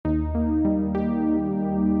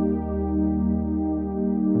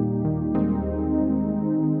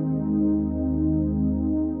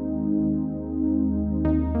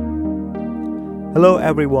Hello,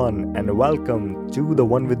 everyone, and welcome to the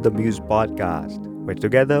One with the Muse podcast, where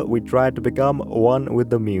together we try to become one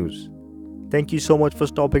with the Muse. Thank you so much for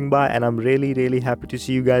stopping by, and I'm really happy to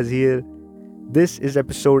see you guys here. This is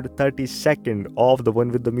episode 32nd of the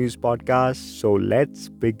One with the Muse podcast, so let's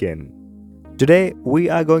begin. Today, we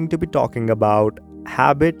are going to be talking about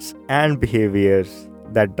habits and behaviors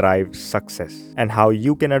that drive success and how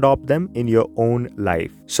you can adopt them in your own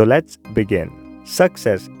life. So let's begin.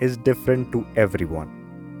 Success is different to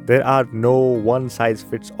everyone. There are no one size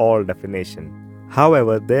fits all definition.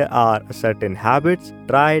 However, there are certain habits,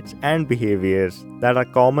 traits, and behaviors that are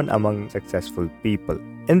common among successful people.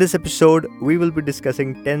 In this episode, we will be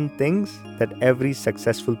discussing 10 things that every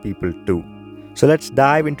successful people do. So let's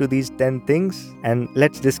dive into these 10 things and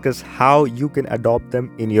let's discuss how you can adopt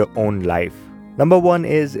them in your own life. Number 1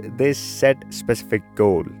 is they set specific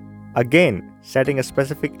goal. Again, setting a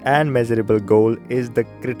specific and measurable goal is the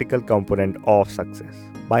critical component of success.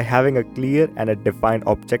 By having a clear and a defined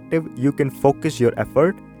objective, you can focus your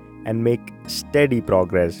effort and make steady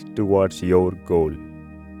progress towards your goal.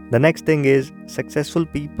 The next thing is successful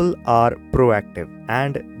people are proactive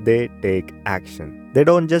and they take action. They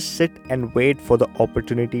don't just sit and wait for the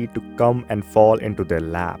opportunity to come and fall into their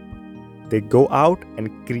lap. They go out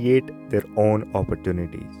and create their own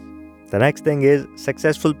opportunities. The next thing is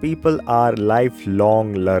successful people are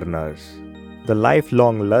lifelong learners. The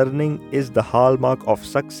lifelong learning is the hallmark of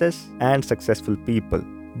success and successful people.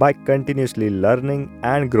 By continuously learning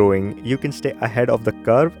and growing, you can stay ahead of the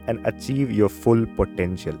curve and achieve your full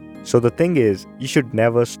potential. So the thing is, you should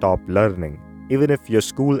never stop learning. Even if your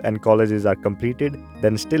school and colleges are completed,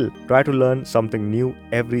 then still try to learn something new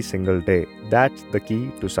every single day. That's the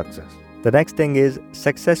key to success. The next thing is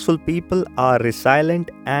successful people are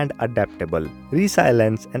resilient and adaptable.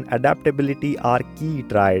 Resilience and adaptability are key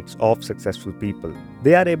traits of successful people.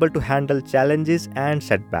 They are able to handle challenges and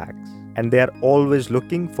setbacks, and they are always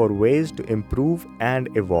looking for ways to improve and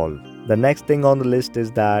evolve. The next thing on the list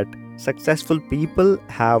is that successful people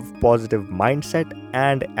have positive mindset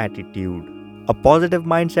and attitude. A positive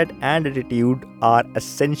mindset and attitude are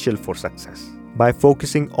essential for success. By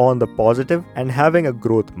focusing on the positive and having a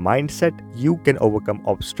growth mindset, you can overcome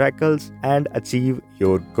obstacles and achieve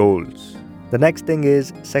your goals. The next thing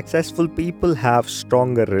is successful people have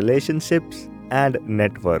stronger relationships and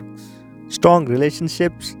networks. Strong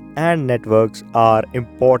relationships and networks are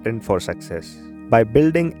important for success. By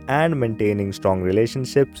building and maintaining strong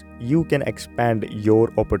relationships, you can expand your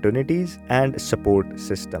opportunities and support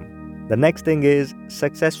system. The next thing is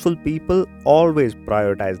successful people always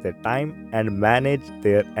prioritize their time and manage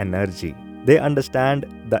their energy. They understand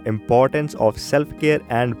the importance of self-care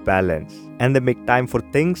and balance, and they make time for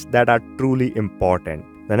things that are truly important.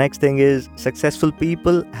 The next thing is successful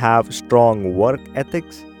people have strong work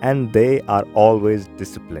ethics and they are always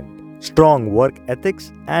disciplined. Strong work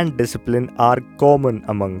ethics and discipline are common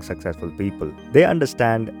among successful people. They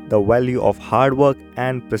understand the value of hard work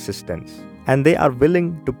and persistence, and they are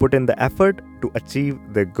willing to put in the effort to achieve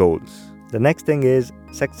their goals. The next thing is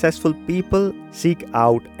successful people seek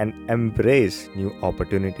out and embrace new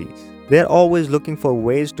opportunities. They are always looking for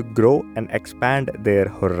ways to grow and expand their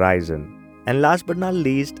horizon. And last but not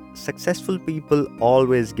least, successful people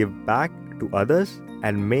always give back to others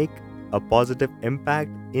and make a positive impact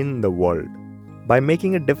in the world. By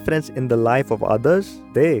making a difference in the life of others,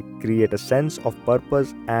 they create a sense of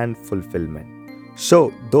purpose and fulfillment.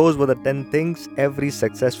 So, those were the 10 things every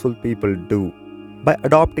successful people do. By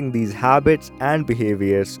adopting these habits and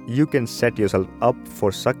behaviors, you can set yourself up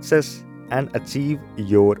for success and achieve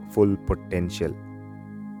your full potential.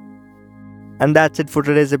 And that's it for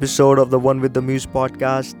today's episode of the One with the Muse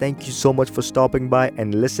podcast. Thank you so much for stopping by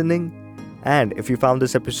and listening. And if you found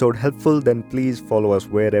this episode helpful, then please follow us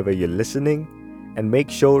wherever you're listening and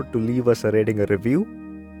make sure to leave us a rating or review.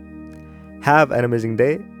 Have an amazing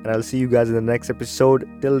day, and I'll see you guys in the next episode.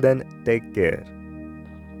 Till then, take care.